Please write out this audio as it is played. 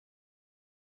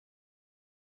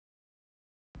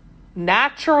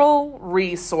Natural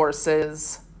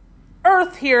resources.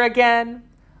 Earth here again.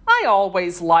 I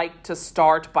always like to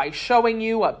start by showing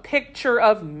you a picture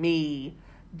of me,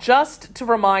 just to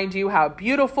remind you how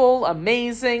beautiful,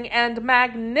 amazing, and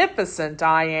magnificent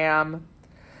I am.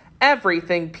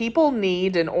 Everything people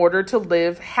need in order to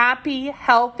live happy,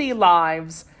 healthy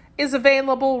lives is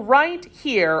available right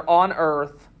here on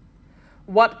Earth.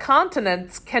 What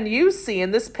continents can you see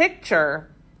in this picture?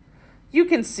 You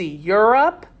can see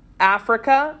Europe,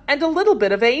 Africa, and a little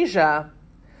bit of Asia.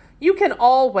 You can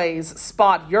always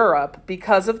spot Europe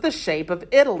because of the shape of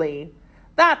Italy.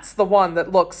 That's the one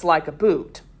that looks like a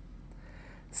boot.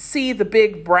 See the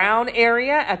big brown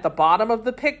area at the bottom of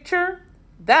the picture?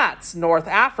 That's North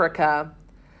Africa.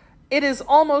 It is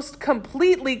almost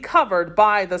completely covered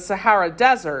by the Sahara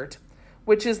Desert,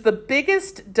 which is the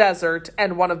biggest desert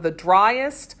and one of the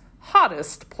driest,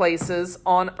 hottest places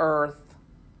on Earth.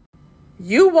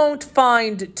 You won't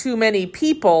find too many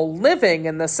people living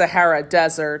in the Sahara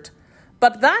Desert,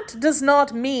 but that does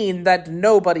not mean that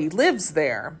nobody lives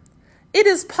there. It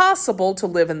is possible to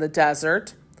live in the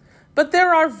desert, but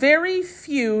there are very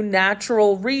few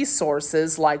natural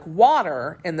resources like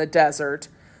water in the desert,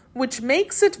 which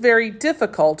makes it very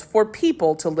difficult for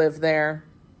people to live there.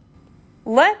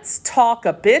 Let's talk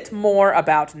a bit more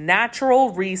about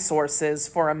natural resources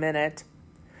for a minute.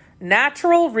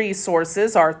 Natural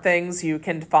resources are things you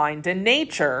can find in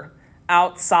nature,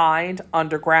 outside,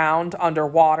 underground,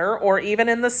 underwater, or even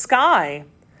in the sky.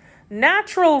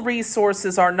 Natural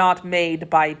resources are not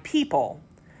made by people.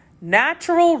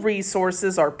 Natural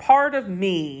resources are part of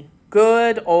me,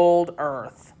 good old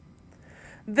Earth.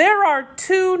 There are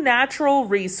two natural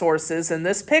resources in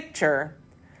this picture.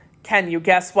 Can you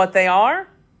guess what they are?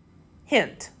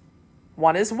 Hint.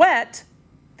 One is wet,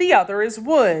 the other is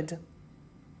wood.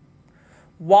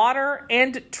 Water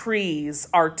and trees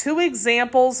are two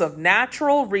examples of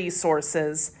natural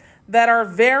resources that are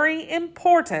very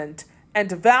important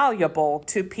and valuable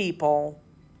to people.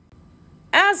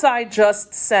 As I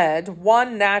just said,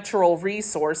 one natural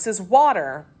resource is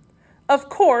water. Of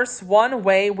course, one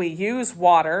way we use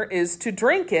water is to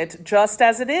drink it just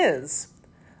as it is.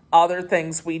 Other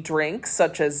things we drink,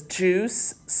 such as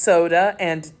juice, soda,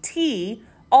 and tea,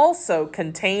 also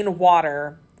contain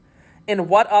water. In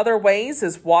what other ways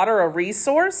is water a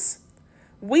resource?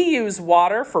 We use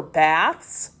water for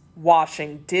baths,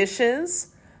 washing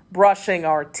dishes, brushing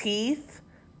our teeth,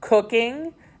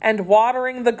 cooking, and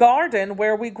watering the garden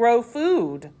where we grow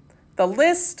food. The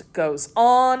list goes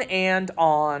on and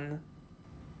on.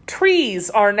 Trees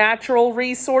are natural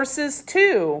resources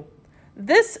too.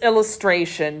 This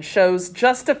illustration shows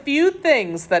just a few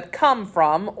things that come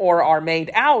from or are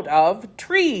made out of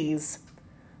trees.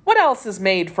 What else is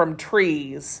made from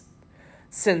trees?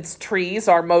 Since trees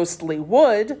are mostly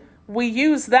wood, we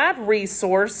use that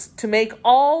resource to make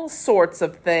all sorts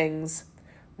of things.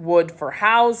 Wood for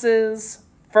houses,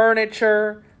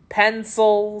 furniture,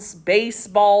 pencils,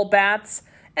 baseball bats,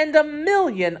 and a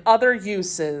million other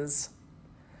uses.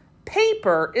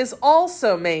 Paper is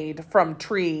also made from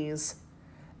trees.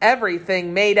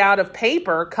 Everything made out of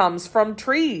paper comes from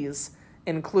trees,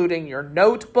 including your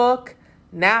notebook,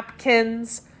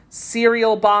 napkins,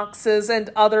 cereal boxes and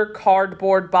other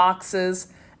cardboard boxes,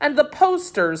 and the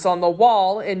posters on the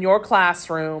wall in your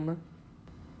classroom.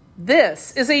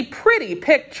 This is a pretty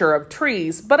picture of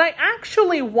trees, but I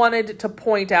actually wanted to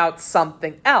point out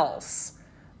something else: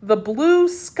 the blue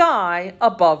sky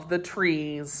above the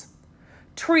trees.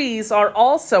 Trees are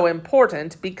also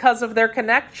important because of their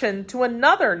connection to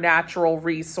another natural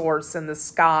resource in the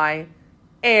sky: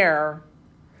 air.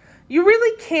 You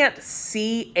really can't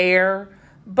see air,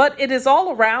 but it is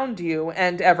all around you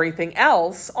and everything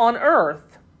else on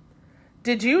Earth.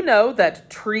 Did you know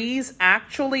that trees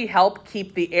actually help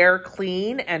keep the air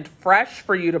clean and fresh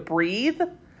for you to breathe?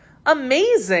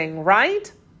 Amazing,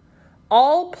 right?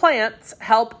 All plants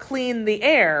help clean the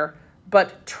air,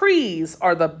 but trees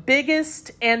are the biggest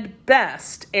and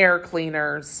best air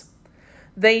cleaners.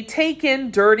 They take in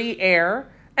dirty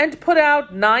air and put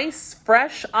out nice,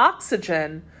 fresh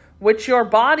oxygen, which your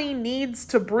body needs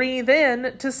to breathe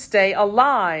in to stay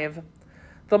alive.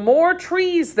 The more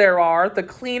trees there are, the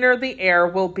cleaner the air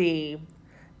will be.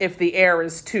 If the air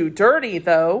is too dirty,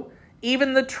 though,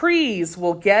 even the trees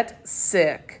will get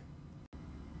sick.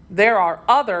 There are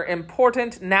other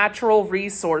important natural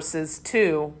resources,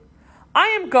 too. I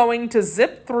am going to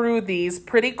zip through these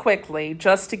pretty quickly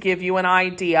just to give you an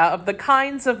idea of the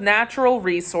kinds of natural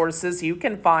resources you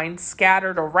can find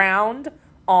scattered around,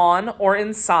 on, or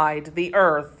inside the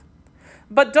Earth.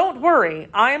 But don't worry,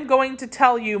 I am going to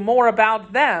tell you more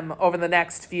about them over the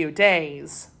next few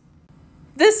days.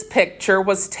 This picture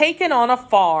was taken on a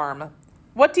farm.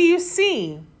 What do you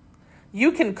see?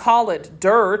 You can call it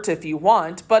dirt if you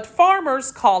want, but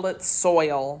farmers call it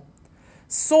soil.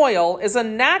 Soil is a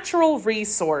natural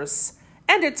resource,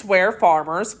 and it's where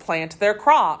farmers plant their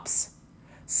crops.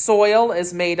 Soil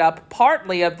is made up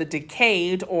partly of the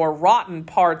decayed or rotten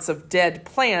parts of dead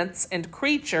plants and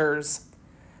creatures.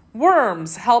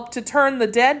 Worms help to turn the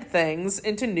dead things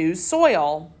into new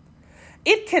soil.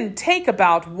 It can take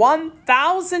about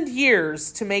 1,000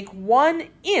 years to make 1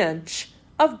 inch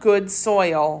of good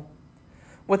soil.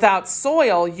 Without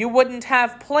soil, you wouldn't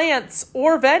have plants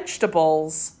or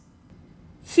vegetables.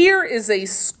 Here is a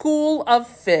school of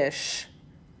fish.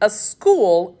 A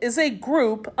school is a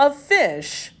group of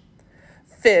fish.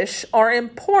 Fish are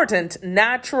important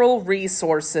natural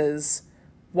resources.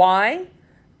 Why?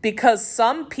 Because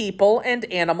some people and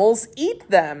animals eat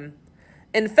them.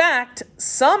 In fact,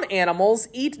 some animals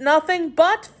eat nothing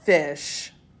but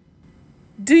fish.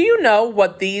 Do you know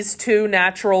what these two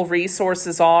natural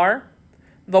resources are?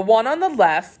 The one on the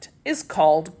left is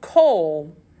called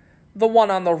coal. The one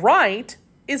on the right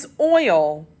is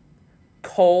oil.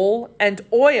 Coal and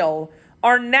oil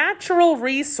are natural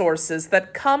resources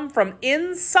that come from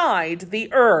inside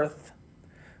the earth.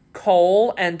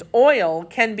 Coal and oil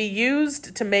can be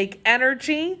used to make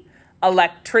energy,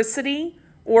 electricity,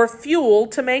 or fuel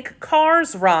to make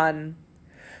cars run.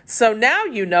 So now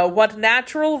you know what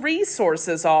natural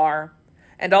resources are.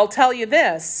 And I'll tell you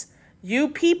this, you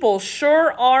people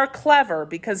sure are clever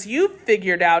because you've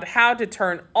figured out how to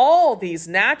turn all these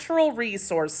natural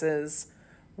resources,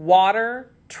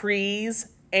 water,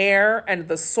 trees, air, and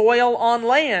the soil on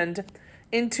land,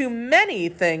 into many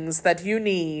things that you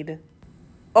need.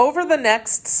 Over the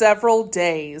next several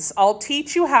days, I'll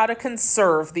teach you how to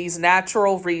conserve these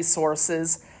natural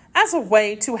resources as a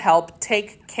way to help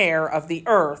take care of the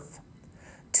earth.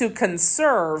 To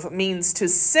conserve means to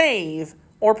save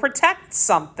or protect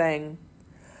something.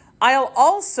 I'll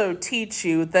also teach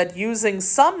you that using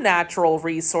some natural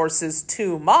resources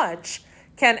too much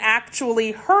can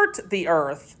actually hurt the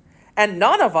earth, and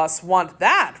none of us want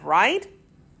that, right?